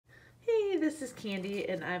this is Candy,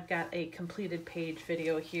 and I've got a completed page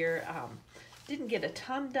video here. Didn't get a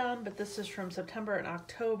ton done, but this is from September and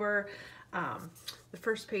October. The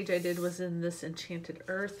first page I did was in this Enchanted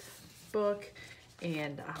Earth book,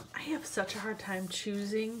 and I have such a hard time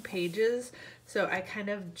choosing pages, so I kind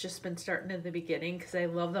of just been starting at the beginning because I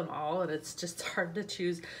love them all, and it's just hard to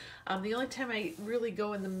choose. The only time I really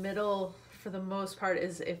go in the middle for the most part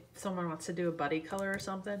is if someone wants to do a buddy color or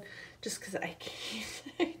something, just because I can't,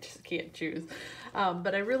 I just can't choose.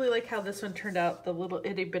 But I really like how this one turned out. The little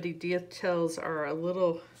itty bitty details are a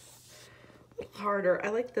little harder. I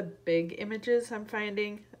like the big images I'm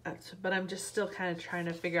finding, but I'm just still kind of trying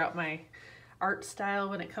to figure out my art style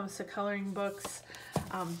when it comes to coloring books.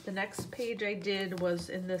 The next page I did was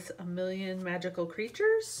in this A Million Magical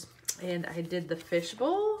Creatures, and I did the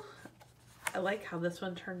fishbowl. I like how this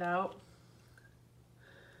one turned out.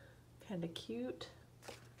 Kind of cute.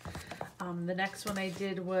 The next one I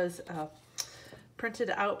did was a printed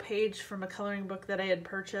out page from a coloring book that I had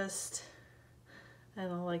purchased,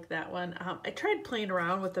 and I like that one. I tried playing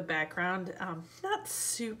around with the background. Not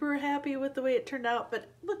super happy with the way it turned out, but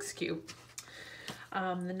it looks cute.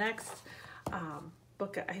 The next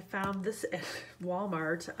book I found this at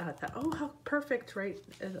Walmart. I thought, oh, how perfect, right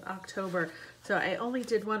in October. So I only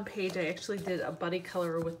did one page. I actually did a buddy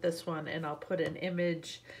color with this one, and I'll put an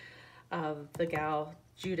image of the gal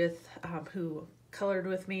Judith who colored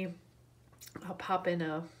with me. I'll pop in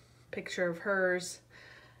a picture of hers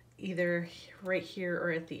either right here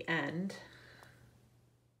or at the end.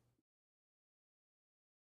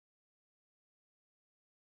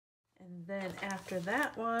 And then after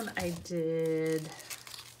that one, I did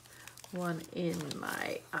one in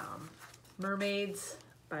my Mermaids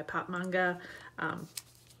by Pop Manga,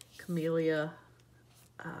 Camilla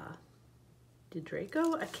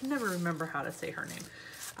Draco. I can never remember how to say her name.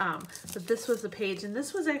 But this was the page, and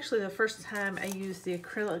this was actually the first time I used the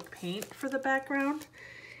acrylic paint for the background,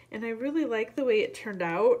 and I really like the way it turned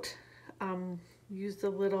out. Used a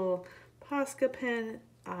little Posca pen,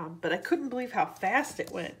 but I couldn't believe how fast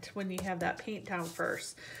it went when you have that paint down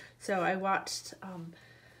first. So I watched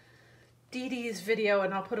Didi's video,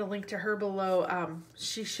 and I'll put a link to her below.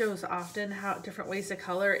 She shows often how different ways to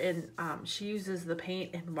color, and she uses the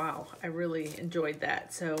paint, and wow, I really enjoyed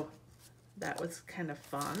that. So that was kind of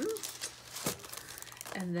fun.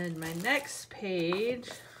 And then my next page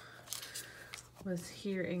was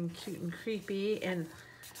here in Cute and Creepy, and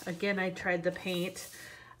again I tried the paint.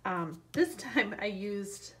 This time I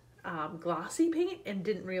used glossy paint and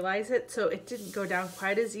didn't realize it, so it didn't go down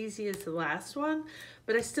quite as easy as the last one,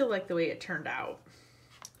 but I still like the way it turned out.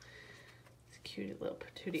 It's a cute little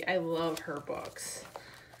patootie. I love her books.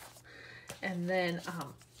 And then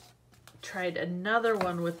tried another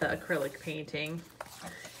one with the acrylic painting,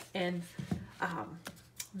 and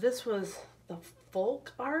this was the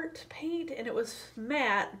folk art paint, and it was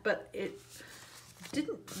matte, but it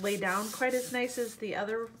didn't lay down quite as nice as the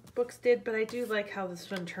other books did, but I do like how this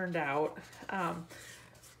one turned out.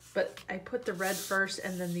 But I put the red first,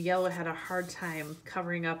 and then the yellow had a hard time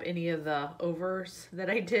covering up any of the overs that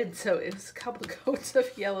I did, so it was a couple coats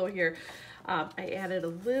of yellow here. I added a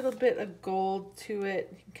little bit of gold to it,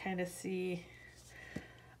 you can kind of see,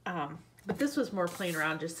 but this was more playing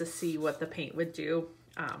around just to see what the paint would do.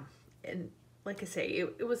 And like I say,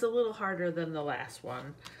 it was a little harder than the last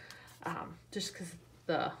one, just because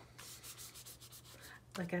I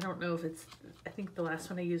don't know if it's, I think the last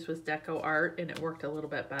one I used was Deco Art, and it worked a little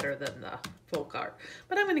bit better than the folk art.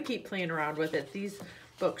 But I'm going to keep playing around with it. These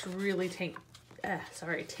books really take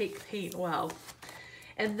paint well.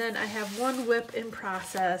 And then I have one whip in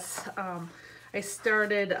process. I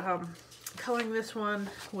started coloring this one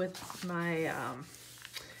with my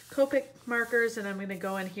Copic markers, and I'm going to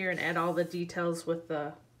go in here and add all the details with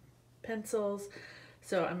the pencils.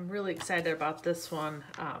 So I'm really excited about this one.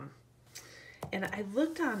 And I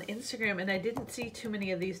looked on Instagram, and I didn't see too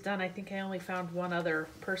many of these done. I think I only found one other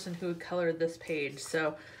person who had colored this page.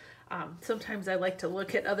 So sometimes I like to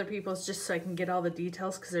look at other people's just so I can get all the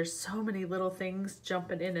details, because there's so many little things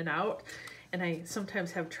jumping in and out, and I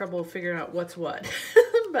sometimes have trouble figuring out what's what.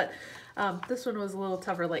 But this one was a little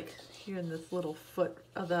tougher, like here in this little foot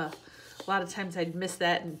of the, a lot of times I'd miss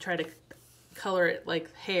that and try to color it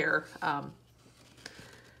like hair.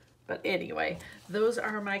 But anyway, those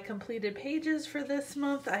are my completed pages for this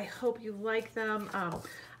month. I hope you like them.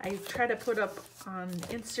 I try to put up on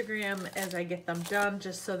Instagram as I get them done,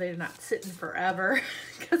 just so they're not sitting forever,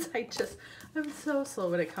 because I'm so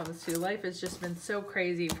slow when it comes to life. Has just been so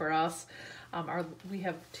crazy for us. We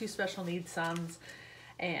have 2 special needs sons,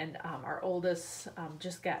 and our oldest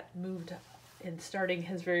just got moved and starting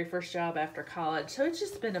his very first job after college. So it's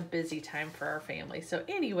just been a busy time for our family. So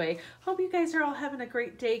anyway, hope you guys are all having a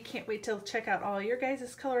great day. Can't wait to check out all your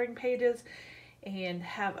guys' coloring pages, and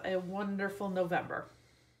have a wonderful November.